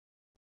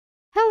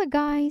Hello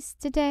guys,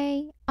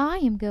 today I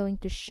am going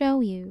to show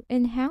you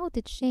on how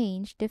to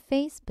change the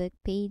Facebook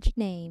page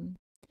name.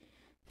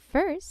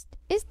 First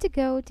is to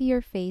go to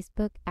your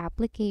Facebook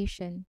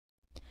application.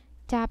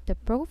 Tap the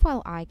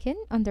profile icon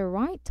on the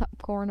right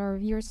top corner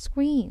of your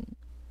screen.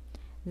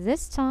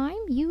 This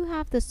time you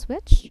have to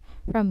switch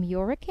from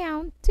your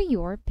account to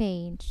your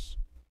page.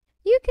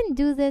 You can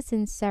do this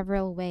in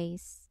several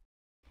ways.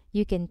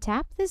 You can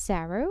tap this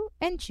arrow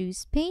and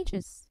choose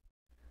Pages.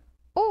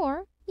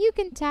 Or you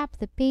can tap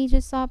the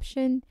Pages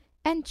option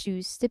and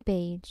choose the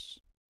page.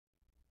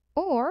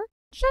 Or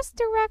just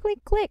directly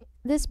click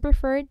this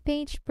preferred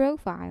page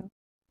profile.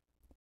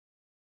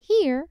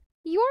 Here,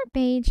 your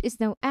page is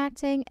now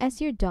acting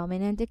as your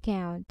dominant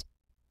account.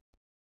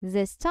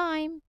 This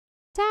time,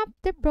 tap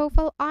the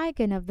profile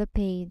icon of the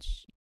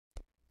page.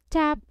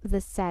 Tap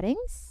the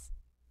Settings.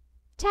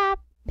 Tap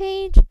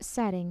Page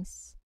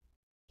Settings.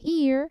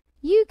 Here,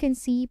 you can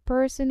see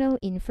personal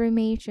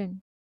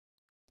information.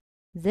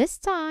 This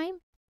time,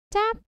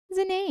 tap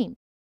the name.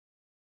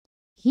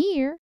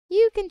 Here,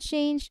 you can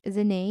change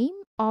the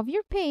name of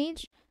your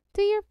page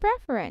to your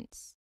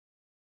preference.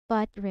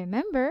 But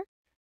remember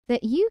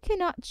that you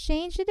cannot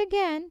change it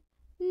again,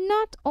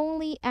 not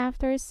only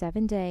after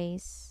 7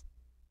 days.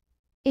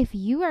 If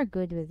you are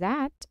good with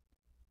that,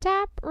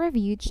 tap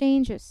Review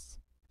Changes.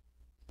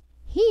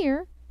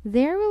 Here,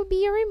 there will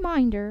be a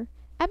reminder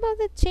about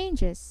the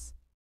changes.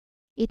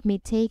 It may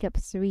take up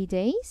 3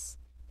 days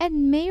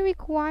and may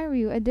require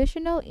you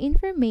additional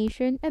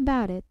information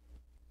about it.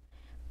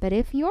 But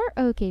if you're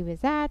okay with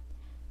that,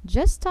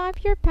 just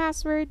type your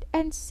password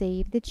and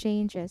save the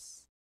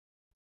changes.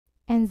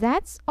 And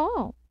that's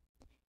all.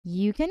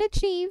 You can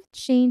achieve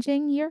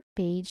changing your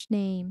page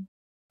name.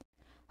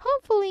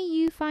 Hopefully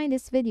you find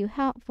this video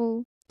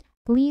helpful.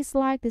 Please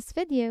like this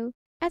video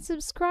and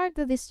subscribe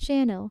to this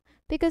channel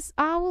because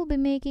I will be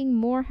making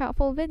more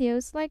helpful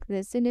videos like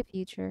this in the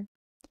future.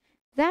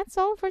 That's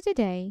all for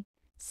today.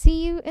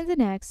 See you in the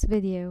next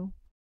video.